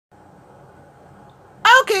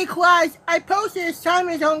Okay, class, I posted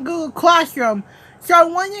assignments on Google Classroom, so I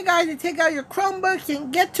want you guys to take out your Chromebooks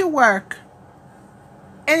and get to work.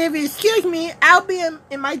 And if you excuse me, I'll be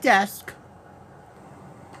in my desk.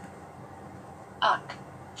 Ugh,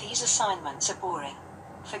 these assignments are boring.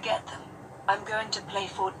 Forget them. I'm going to play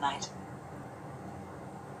Fortnite.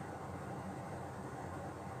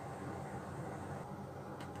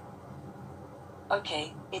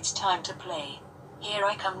 Okay, it's time to play. Here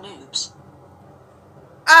I come, noobs.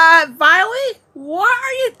 Violy? What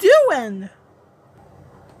are you doing?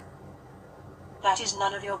 That is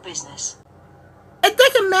none of your business. It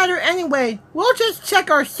doesn't matter anyway. We'll just check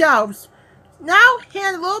ourselves. Now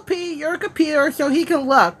hand Lil P your computer so he can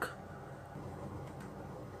look.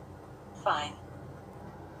 Fine.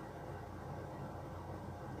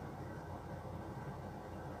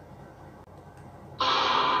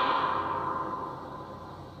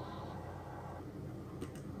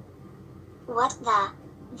 What the?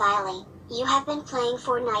 Violy, you have been playing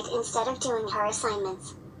Fortnite instead of doing her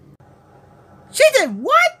assignments. She did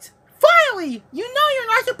what? Violy, you know you're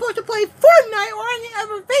not supposed to play Fortnite or any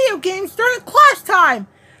other video games during class time.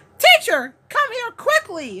 Teacher, come here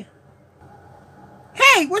quickly.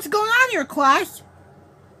 Hey, what's going on here, class?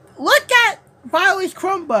 Look at Violy's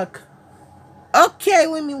Chromebook. Okay,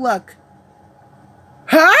 let me look.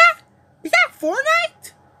 Huh? Is that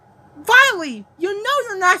Fortnite? Violy, you know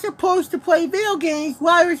you're not supposed to play video games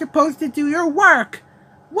while you're supposed to do your work.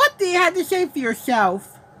 What do you have to say for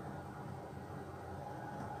yourself?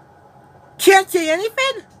 Can't say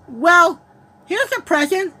anything? Well, here's a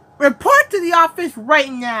present. Report to the office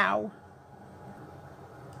right now.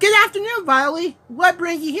 Good afternoon, Violy. What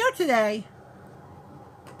brings you here today?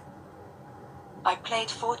 I played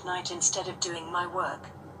Fortnite instead of doing my work.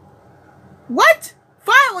 What?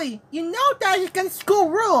 Violy, you know that is against school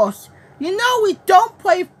rules. You know we don't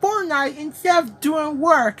play Fortnite instead of doing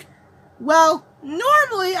work. Well,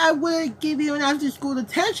 normally I wouldn't give you an after-school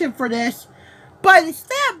detention for this, but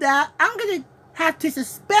instead of that, I'm going to have to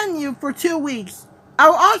suspend you for 2 weeks. I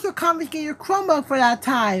will also confiscate your Chromebook for that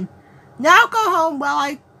time. Now go home while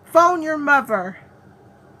I phone your mother.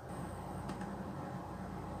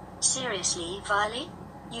 Seriously, Violy?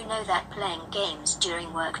 You know that playing games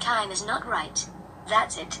during work time is not right.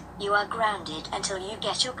 That's it. You are grounded until you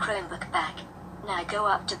get your Chromebook back. Now go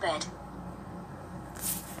up to bed.